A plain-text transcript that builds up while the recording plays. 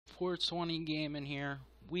420 Gaming here.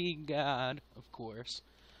 We got, of course,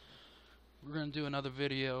 we're gonna do another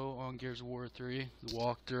video on Gears of War 3, the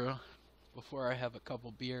walkthrough, before I have a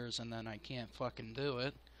couple beers and then I can't fucking do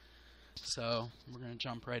it. So, we're gonna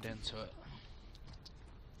jump right into it.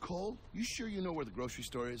 Cole, you sure you know where the grocery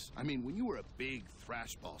store is? I mean, when you were a big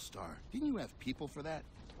thrashball star, didn't you have people for that?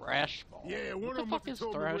 Thrashball? Yeah, one of them must have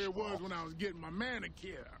told me where it was when I was getting my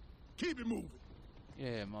manicure. Keep it moving.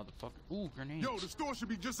 Yeah, motherfucker. Ooh, grenades. Yo, the store should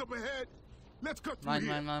be just up ahead. Let's cut through Mine.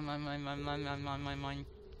 here. Mine.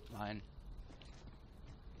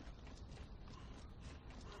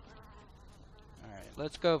 Alright,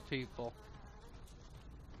 let's go, people.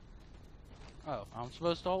 Oh, I'm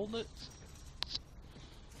supposed to hold it?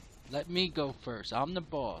 Let me go first. I'm the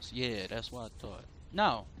boss. Yeah, that's what I thought.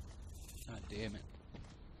 No. God damn it.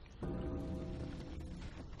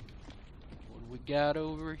 What do we got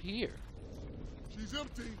over here? She's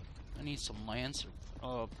empty. I need some Lancer.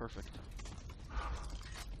 Oh, perfect.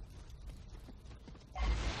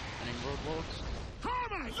 Any roadblocks?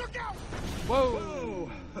 Carmine, look out! Whoa!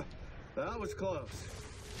 Whoa! That was close.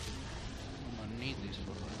 I'm gonna need these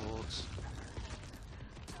fucking bullets.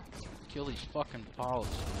 Kill these fucking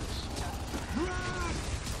polyps.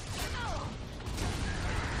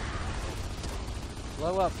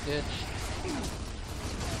 Blow up, bitch.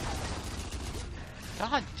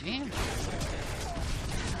 God damn it.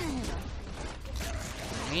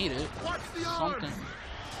 Need it. Something.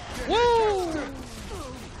 Woo!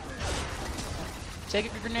 Take a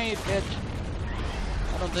grenade, bitch.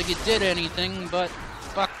 I don't think it did anything, but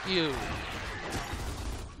fuck you.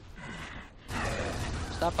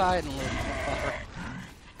 Stop hiding, little motherfucker.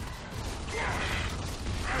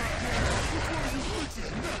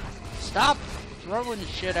 Stop throwing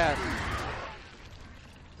shit at me.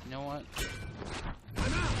 You know what?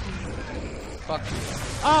 Fuck you.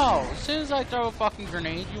 Oh, as soon as I throw a fucking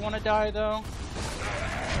grenade, you wanna die though?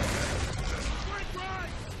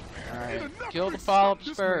 Alright, kill the polyps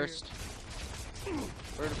first.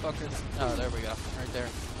 Where the fuck is... Oh, there we go. Right there.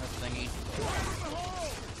 That thingy.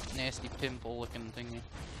 Nasty pimple looking thingy.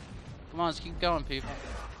 Come on, let's keep going, people.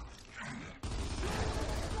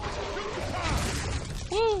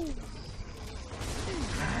 Woo!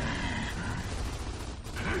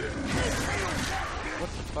 What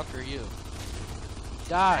the fuck are you?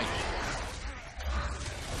 Die!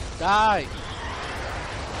 Die!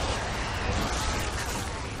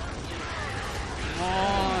 Come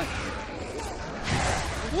on!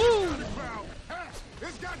 Woo!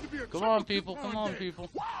 Come on, people! Come on, people!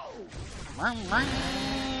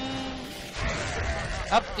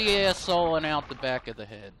 Up the asshole and out the back of the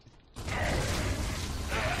head.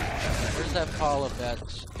 Where's that polyp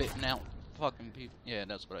that's spitting out fucking people? Yeah,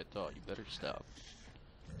 that's what I thought. You better stop.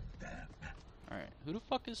 Alright, who the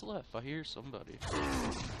fuck is left? I hear somebody.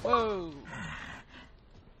 Whoa!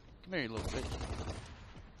 Come here, you little bitch.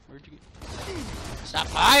 Where'd you get? Stop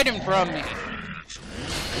hiding from me!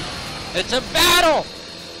 It's a battle!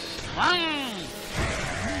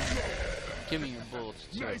 Give me your bullets,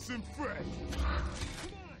 too. Nice and fresh.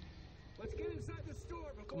 Let's get inside the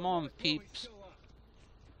store before Come on, peeps.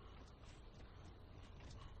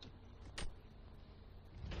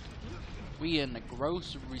 We in the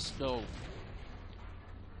grocery store.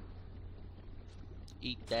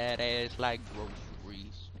 Eat that ass like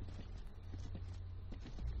groceries.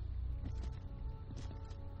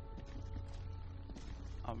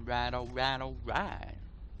 Alright, alright, alright.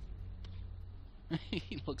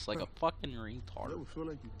 He looks like a fucking retard. You ever feel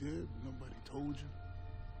like you did? Nobody told you.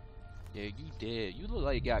 Yeah, you did. You look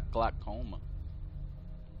like you got glaucoma.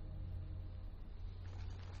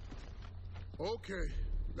 Okay,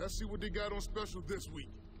 let's see what they got on special this week.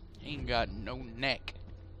 Ain't got no neck.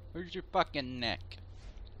 Where's your fucking neck?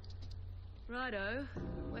 Righto.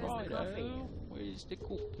 Where's the coffee? Where's the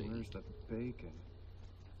coffee? Where's the bacon?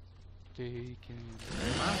 Bacon.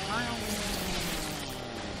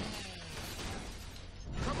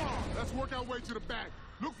 Come on, let's work our way to the back.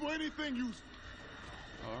 Look for anything useful.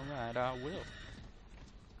 Alright, I will.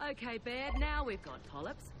 Okay, Baird, now we've got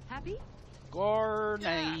polyps. Happy?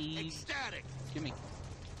 Grenades. Ecstatic. Gimme.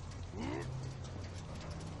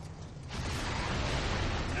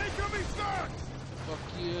 Incoming start! Fuck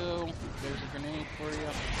you. There's a grenade for you.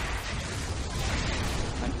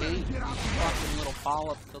 I hate these fucking little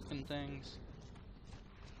polyp looking things.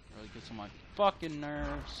 Really gets on my fucking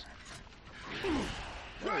nerves.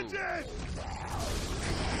 Catch it!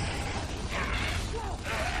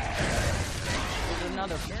 There's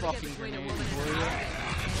another fucking grenade for you.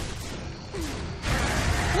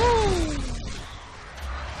 Woo!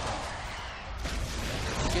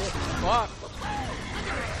 Get fucked.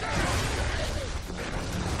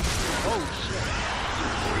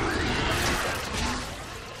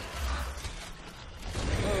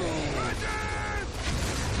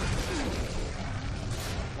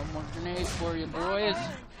 boys.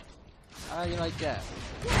 How you like that?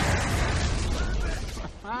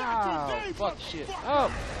 Ow, fuck shit.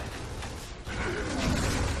 Oh!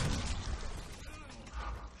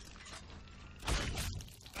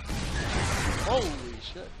 Holy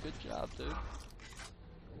shit, good job, dude.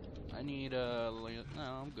 I need no,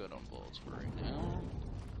 I'm good on bullets for right now.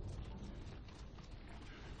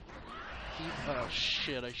 Oh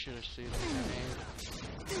shit, I should have seen the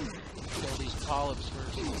grenade. Kill these polyps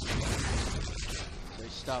first. They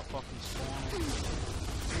stop fucking spawning.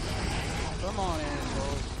 Come on,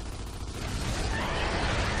 assholes.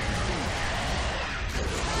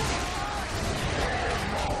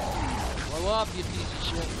 Blow up, you piece of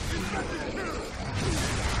shit.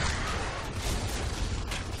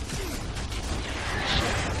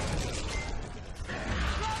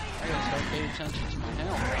 I gotta start paying attention to my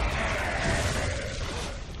health.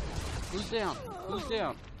 Who's down? Who's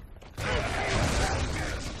down?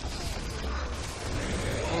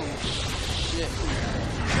 Oh shit.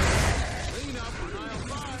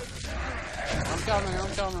 I'm coming.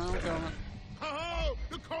 Oh,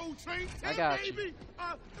 the cold train. I got baby. you.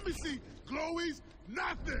 Let me see. Glowies,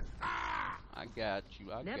 nothing. Ah! I got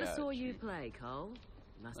you. Never saw you play, Cole.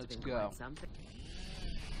 Must Let's have been go. quite something.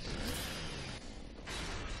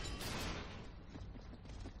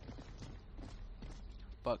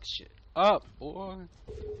 Fuck shit. Up, boy.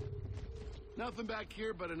 Nothing back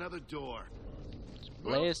here but another door.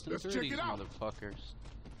 Blasting let's through check these it out. motherfuckers.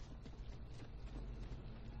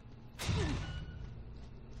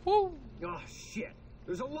 Woo! Oh, shit.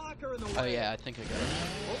 There's a locker in the way. Oh yeah, I think I got it.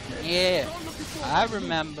 Okay. Yeah, Start looking for I one.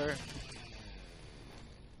 remember.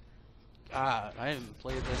 God, I haven't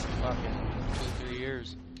played this in fucking 2-3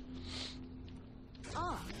 years.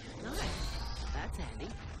 Oh, nice. That's handy.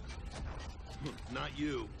 Not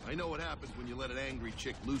you. I know what happens when you let an angry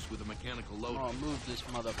chick loose with a mechanical loader. Oh, move this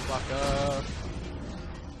motherfucker.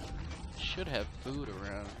 Should have food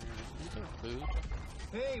around here. Is there food?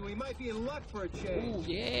 Hey, we might be in luck for a change. Ooh, This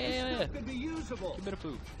yeah. stuff could be usable. Give me the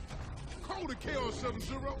food. Call the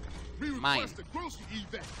KO70. We Mine. request a grocery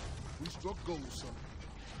evac. We struck gold, son.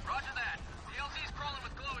 Roger that. The LZ's crawling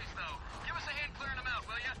with glowies, though. Give us a hand clearing them out,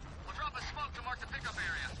 will ya? We'll drop a smoke to mark the pickup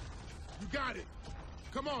area. You got it.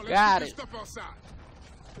 Come on, let's Got get this it. stuff outside.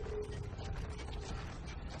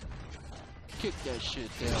 Kick that shit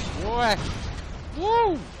down, boy.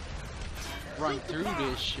 Woo! Run through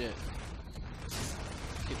this shit.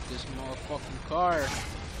 Kick this motherfucking car.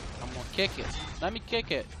 I'm gonna kick it. Let me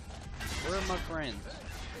kick it. Where are my friends?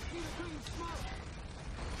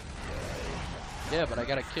 Yeah, but I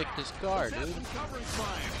gotta kick this car, dude. Those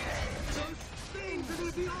things are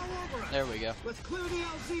gonna be all over us. There we go. Let's clear the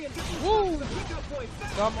LZ and get this Woo! stuff to the pickup point.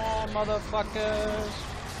 Come on, motherfuckers.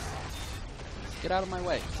 Get out of my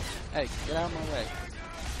way. Hey, get out of my way.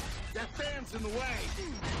 That fan's in the way.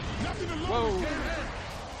 Nothing to Whoa. load again.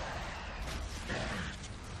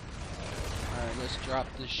 Alright, let's drop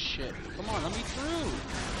this shit. Come on, let me through.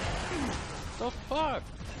 The fuck?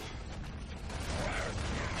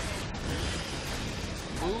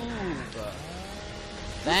 Move.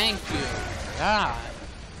 Thank you. God.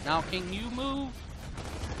 Now can you move?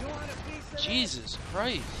 You want a piece of Jesus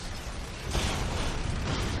Christ.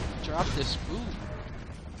 Drop this food.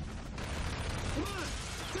 Come on,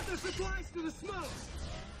 get the supplies to the smoke.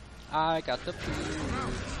 I got the food.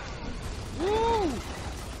 Woo!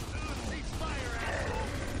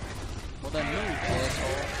 Well then move,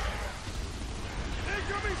 asshole.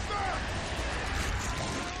 Incoming, sir.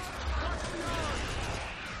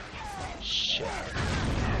 Shit.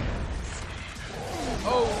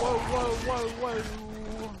 Oh, whoa, whoa, whoa, whoa.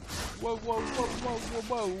 Whoa, whoa, whoa, whoa,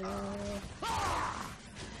 whoa, whoa.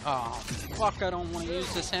 Oh, fuck, I don't want to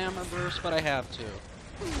use this hammer burst, but I have to.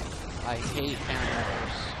 I hate hammer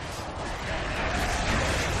bursts.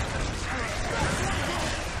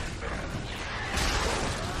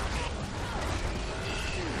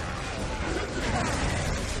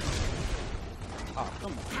 Oh,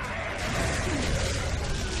 come on.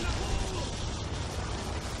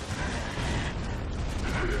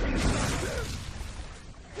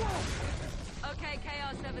 Okay,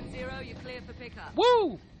 KR70, you're clear for pickup.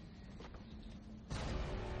 Woo!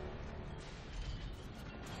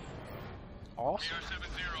 Awesome. KR70,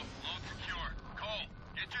 load secure. Cole,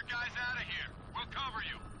 get your guys out of here. We'll cover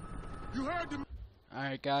you. You heard them.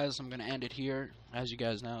 Alright guys, I'm gonna end it here. As you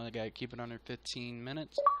guys know, I gotta keep it under 15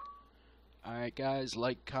 minutes. Alright guys,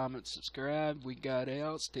 like, comment, subscribe. We got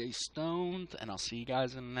out. Stay stoned. And I'll see you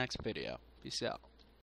guys in the next video. Peace out.